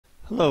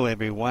Hello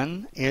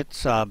everyone.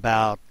 It's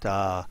about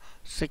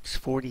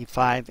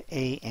 6:45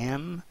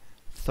 a.m.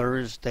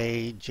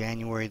 Thursday,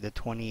 January the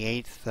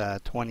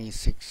 28th,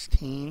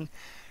 2016,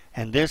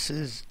 and this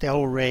is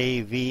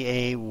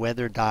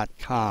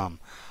DelrayVAWeather.com.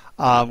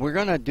 We're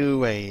going to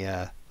do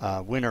a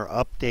winter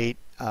update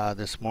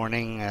this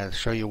morning,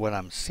 show you what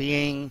I'm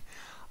seeing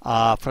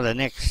for the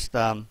next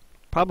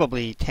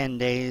probably 10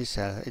 days.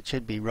 It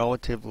should be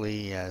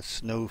relatively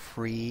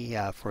snow-free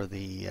for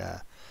the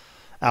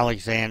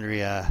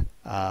Alexandria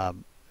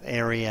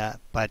area,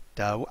 but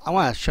I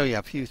want to show you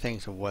a few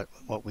things of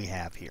what we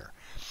have here.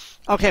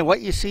 Okay, what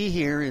you see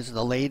here is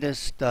the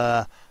latest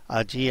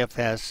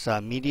GFS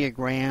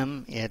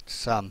mediagram.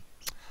 It's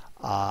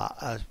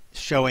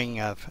showing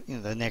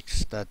the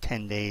next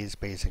 10 days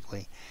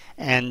basically,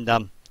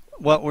 and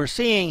what we're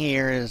seeing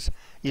here is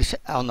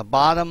on the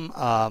bottom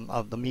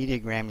of the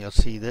mediagram you'll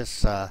see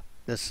this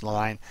this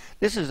line.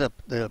 This is the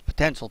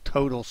potential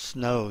total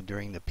snow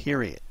during the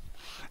period.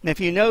 And if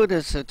you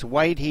notice, it's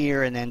white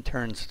here and then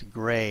turns to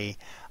gray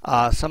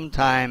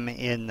sometime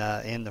in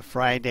the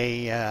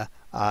Friday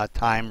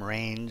time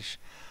range,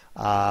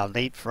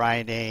 late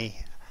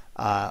Friday.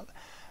 When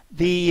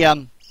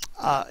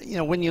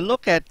you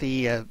look at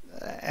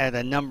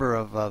a number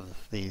of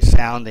the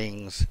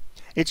soundings,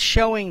 it's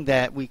showing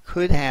that we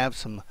could have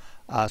some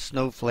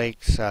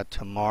snowflakes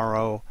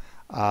tomorrow.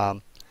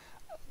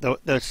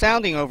 The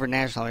sounding over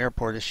National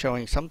Airport is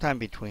showing sometime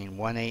between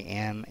 1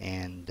 a.m.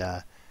 and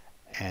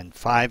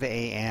 5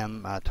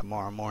 a.m.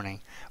 Tomorrow morning,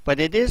 but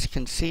it is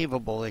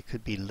conceivable it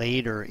could be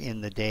later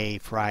in the day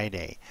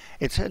Friday.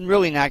 It's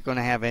really not going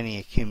to have any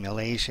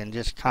accumulation,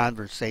 just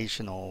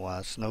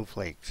conversational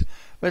snowflakes,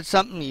 but it's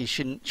something you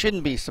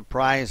shouldn't be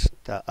surprised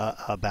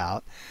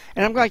about.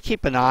 And I'm going to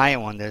keep an eye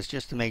on this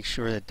just to make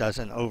sure that it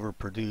doesn't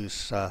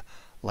overproduce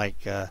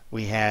like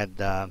we had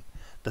the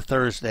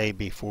Thursday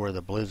before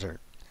the blizzard.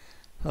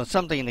 So it's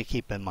something to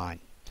keep in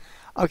mind.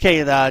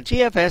 Okay, the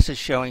GFS is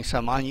showing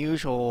some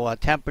unusual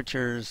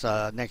temperatures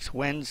next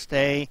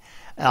Wednesday.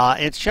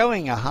 It's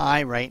showing a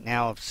high right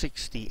now of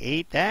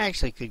 68. That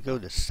actually could go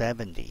to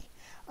 70.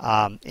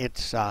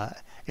 It's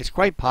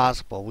quite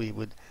possible we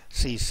would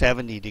see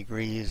 70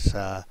 degrees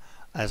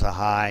as a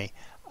high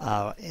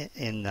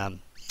on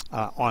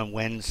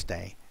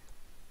Wednesday.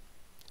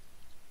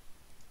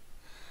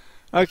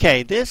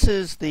 Okay, this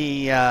is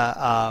the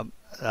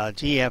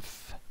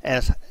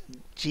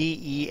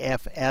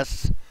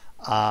GEFS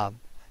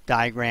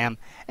diagram,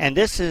 and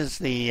this is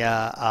the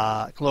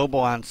global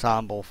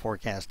ensemble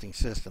forecasting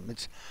system.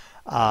 It's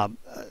a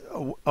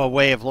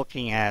way of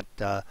looking at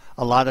a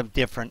lot of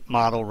different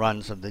model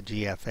runs of the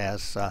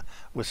GFS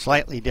with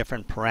slightly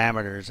different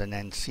parameters, and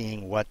then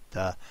seeing what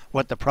the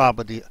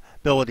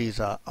probabilities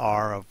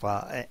are of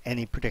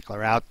any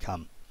particular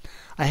outcome.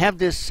 I have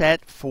this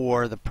set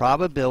for the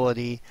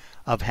probability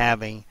of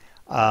having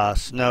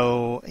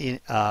snow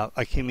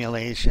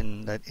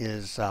accumulation that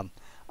is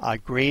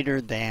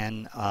greater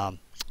than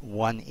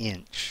 1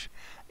 inch,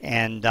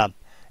 and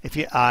if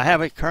you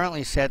have it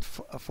currently set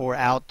for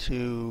out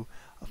to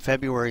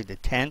February the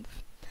 10th,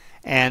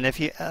 and if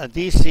you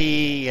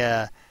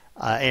DC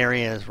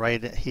area is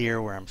right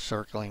here where I'm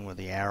circling with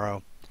the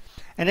arrow,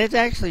 and it's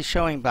actually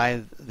showing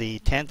by the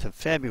 10th of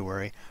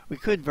February we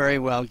could very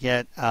well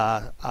get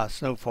a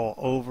snowfall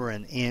over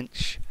 1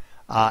 inch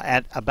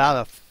at about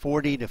a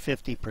 40 to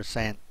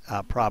 50%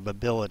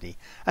 probability.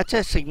 That's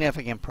a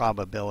significant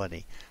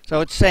probability. So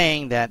it's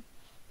saying that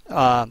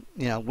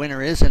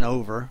winter isn't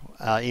over,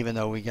 even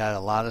though we got a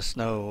lot of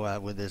snow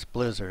with this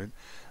blizzard.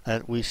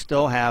 We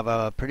still have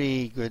a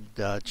pretty good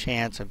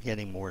chance of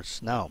getting more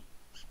snow.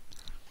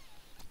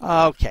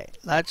 Okay,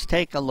 let's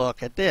take a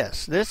look at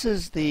this. This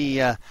is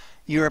the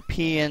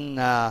European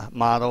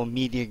model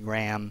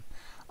mediagram.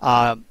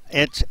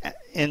 It's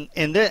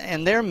in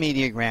their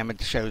mediagram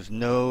it shows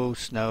no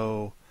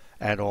snow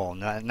at all,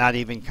 not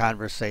even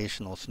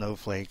conversational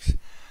snowflakes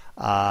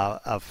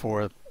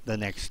for the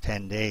next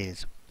 10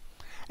 days.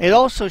 It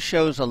also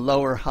shows a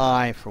lower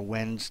high for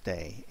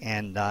Wednesday,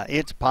 and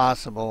it's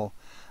possible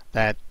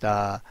that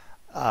the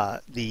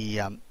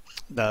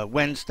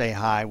Wednesday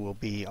high will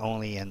be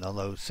only in the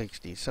low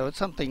 60s. So it's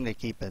something to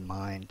keep in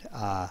mind.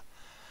 I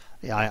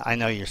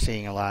know you're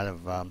seeing a lot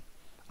of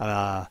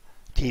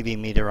TV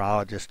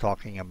meteorologists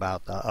talking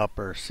about the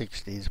upper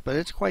 60s, but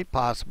it's quite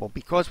possible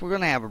because we're going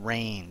to have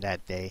rain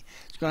that day.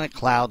 It's going to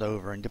cloud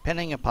over, and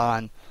depending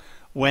upon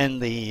when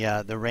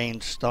the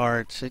rain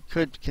starts, it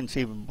could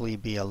conceivably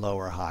be a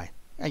lower high.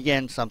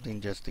 Again,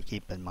 something just to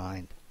keep in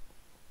mind.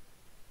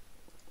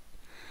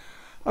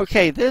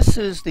 Okay, this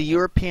is the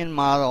European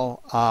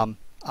model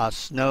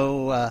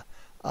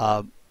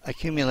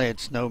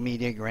accumulated snow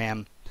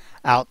mediagram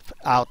out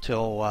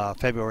till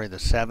February the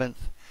 7th.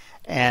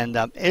 And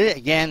it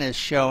again is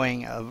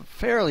showing a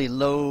fairly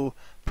low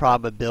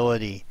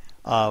probability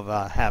of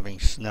having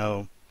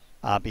snow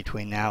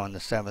between now and the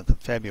 7th of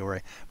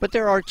February. But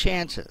there are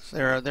chances.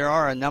 There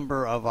are a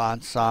number of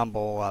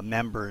ensemble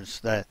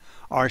members that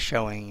are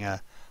showing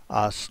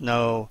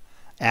snow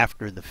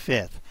after the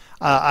 5th.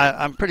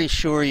 I'm pretty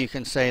sure you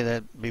can say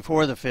that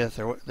before the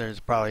 5th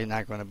there's probably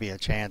not going to be a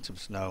chance of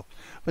snow.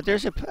 But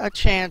there's a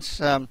chance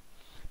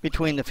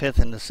between the 5th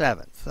and the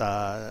 7th.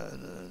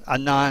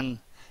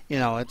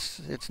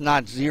 It's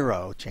not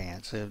zero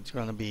chance. It's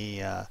going to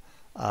be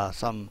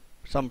some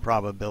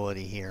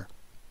probability here.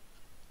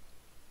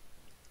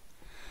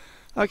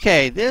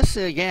 Okay, this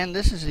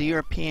is the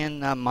European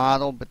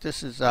model, but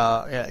this is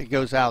it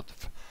goes out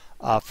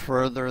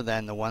further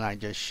than the one I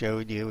just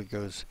showed you. It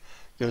goes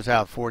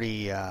out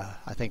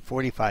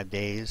 45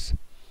 days,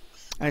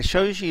 and it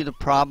shows you the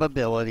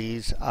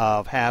probabilities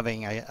of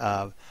having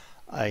a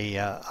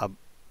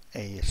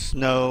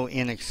snow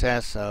in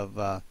excess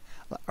of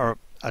or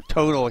a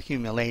total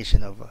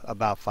accumulation of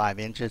about 5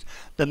 inches.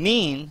 The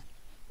mean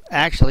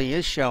actually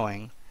is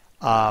showing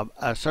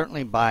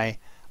certainly by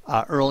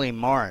early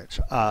March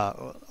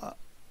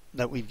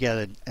that we'd get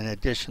an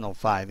additional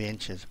 5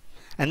 inches,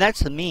 and that's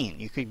the mean.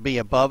 You could be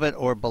above it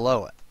or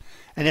below it.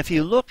 And if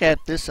you look at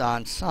this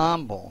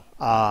ensemble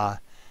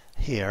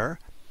here,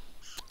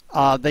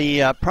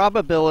 the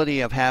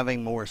probability of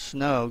having more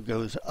snow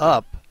goes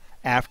up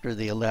after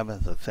the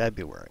 11th of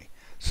February.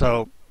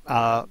 So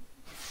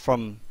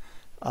from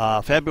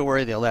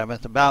February the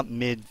 11th, about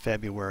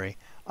mid-February,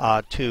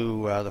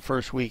 to the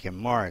first week in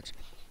March,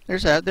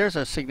 there's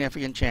a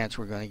significant chance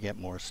we're going to get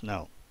more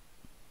snow.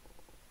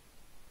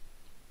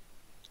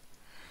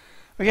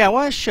 Okay, I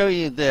want to show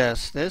you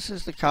this. This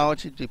is the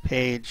College of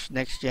DuPage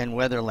Next Gen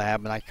Weather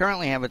Lab, and I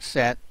currently have it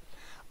set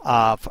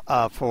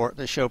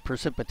to show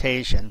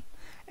precipitation.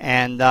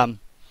 And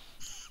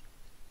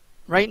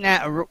right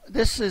now,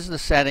 this is the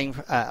setting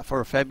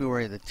for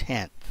February the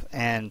 10th,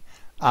 and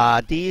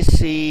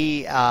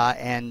DC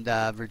and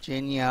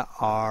Virginia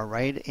are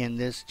right in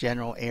this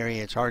general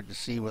area. It's hard to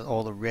see with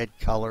all the red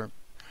color,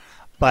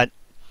 but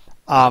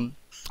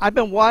I've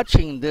been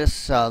watching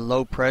this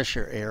low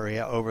pressure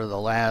area over the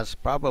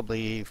last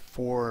probably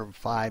 4 or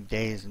 5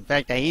 days. In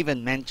fact, I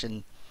even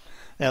mentioned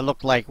that it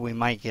looked like we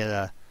might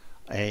get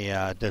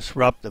a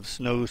disruptive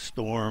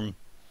snowstorm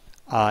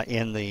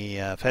in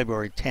the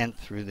February 10th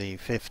through the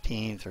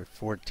 15th or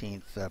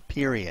 14th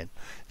period.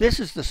 This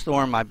is the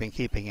storm I've been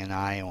keeping an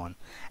eye on,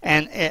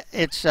 and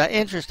it's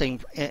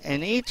interesting.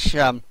 In each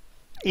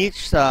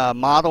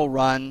model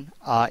run,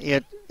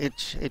 it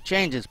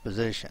changes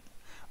position.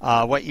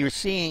 What you're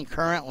seeing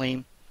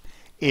currently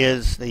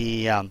is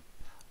the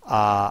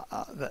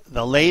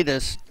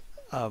latest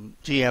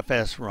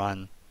GFS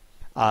run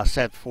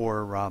set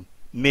for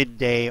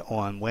midday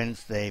on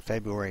Wednesday,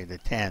 February the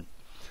 10th.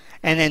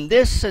 And in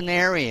this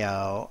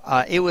scenario,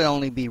 it would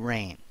only be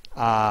rain.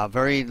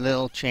 Very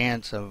little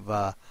chance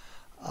of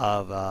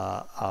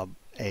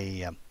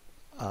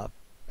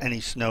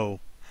any snow,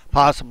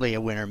 possibly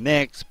a winter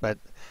mix, but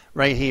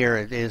right here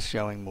it is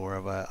showing more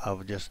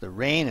of just a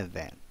rain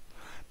event.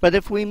 But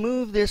if we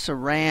move this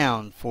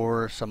around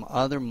for some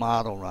other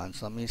model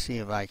runs, let me see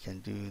if I can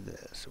do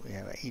this. We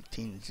have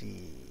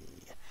 18Z,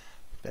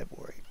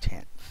 February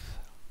 10th.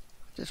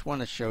 Just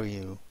want to show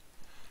you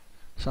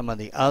some of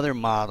the other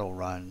model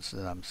runs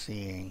that I'm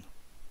seeing.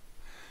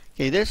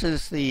 Okay, this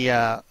is the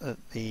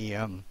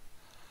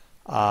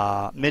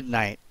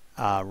midnight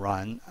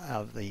run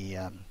of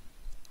the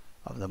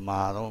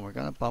model, and we're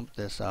going to bump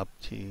this up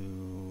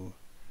to,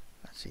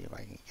 let's see if I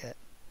can get.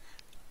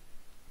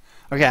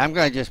 Okay, I'm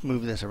going to just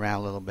move this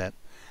around a little bit.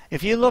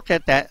 If you look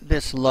at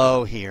this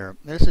low here,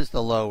 this is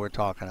the low we're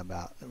talking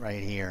about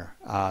right here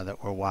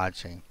that we're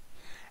watching.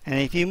 And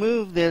if you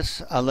move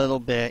this a little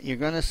bit, you're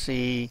going to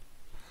see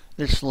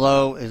this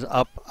low is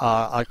up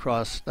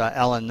across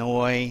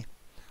Illinois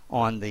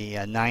on the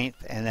 9th,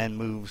 and then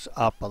moves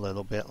up a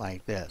little bit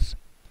like this.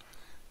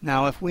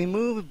 Now if we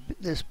move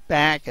this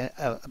back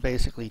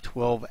basically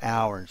 12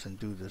 hours and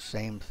do the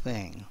same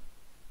thing,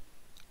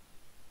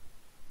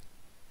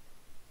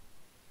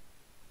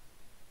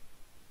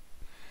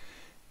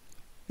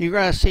 you're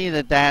going to see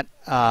that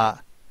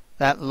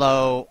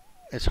low,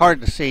 it's hard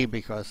to see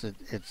because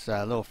it's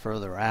a little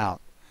further out,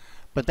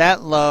 but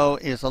that low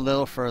is a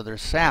little further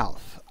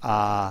south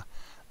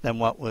than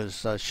what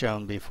was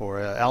shown before.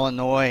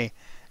 Illinois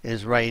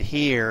is right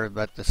here,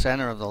 but the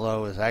center of the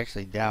low is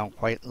actually down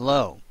quite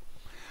low.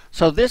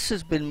 So this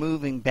has been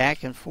moving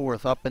back and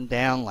forth, up and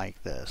down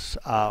like this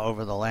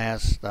over the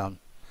last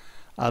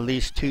at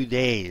least 2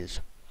 days.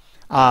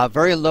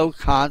 Very low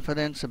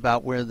confidence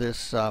about where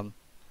this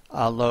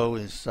low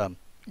is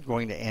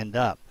going to end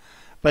up.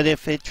 But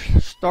if it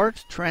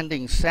starts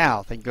trending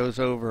south and goes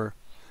over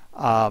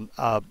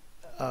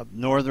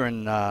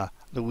northern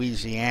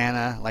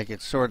Louisiana, like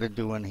it's sort of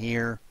doing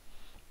here,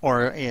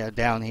 or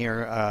down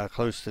here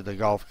close to the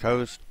Gulf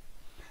Coast,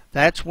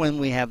 that's when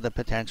we have the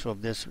potential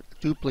of this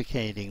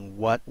duplicating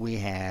what we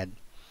had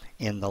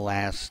in the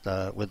last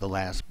with the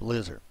last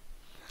blizzard.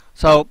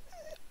 So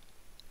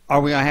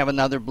are we going to have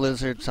another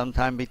blizzard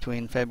sometime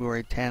between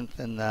February 10th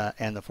and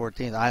the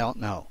 14th? I don't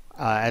know.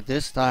 At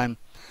this time,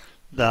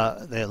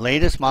 the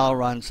latest model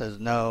run says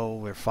no,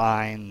 we're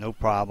fine, no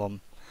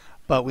problem.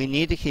 But we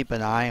need to keep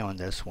an eye on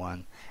this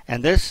one.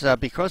 And this,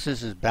 because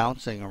this is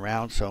bouncing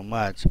around so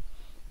much,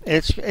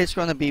 It's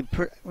going to be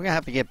we're going to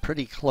have to get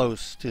pretty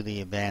close to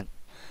the event.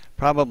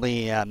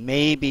 Probably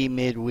maybe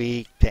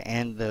midweek to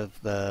end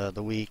of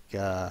the week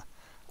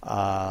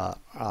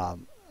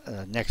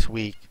next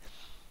week.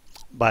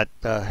 But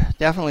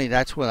definitely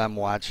that's what I'm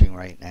watching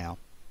right now.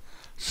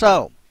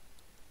 So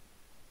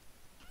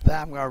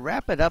I'm going to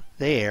wrap it up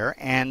there.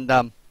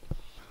 And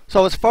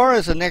so as far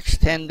as the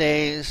next 10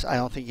 days, I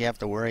don't think you have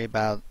to worry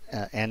about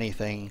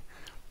anything.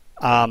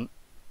 We're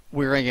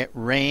going to get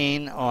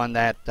rain on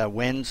that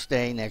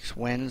next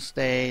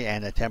Wednesday,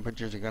 and the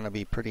temperatures are going to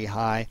be pretty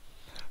high.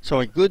 So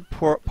a good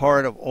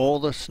part of all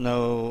the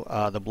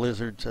snow, the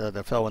blizzards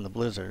that fell in the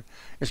blizzard,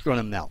 is going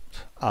to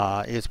melt.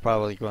 It's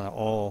probably going to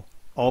all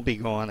be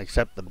gone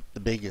except the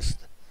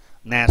biggest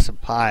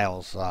massive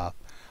piles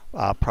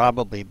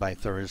probably by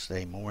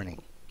Thursday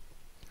morning.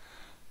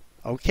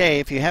 Okay,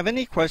 if you have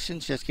any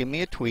questions, just give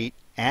me a tweet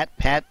at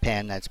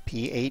PatPend, that's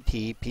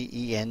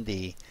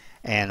PATPEND,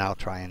 and I'll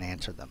try and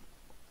answer them.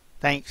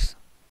 Thanks.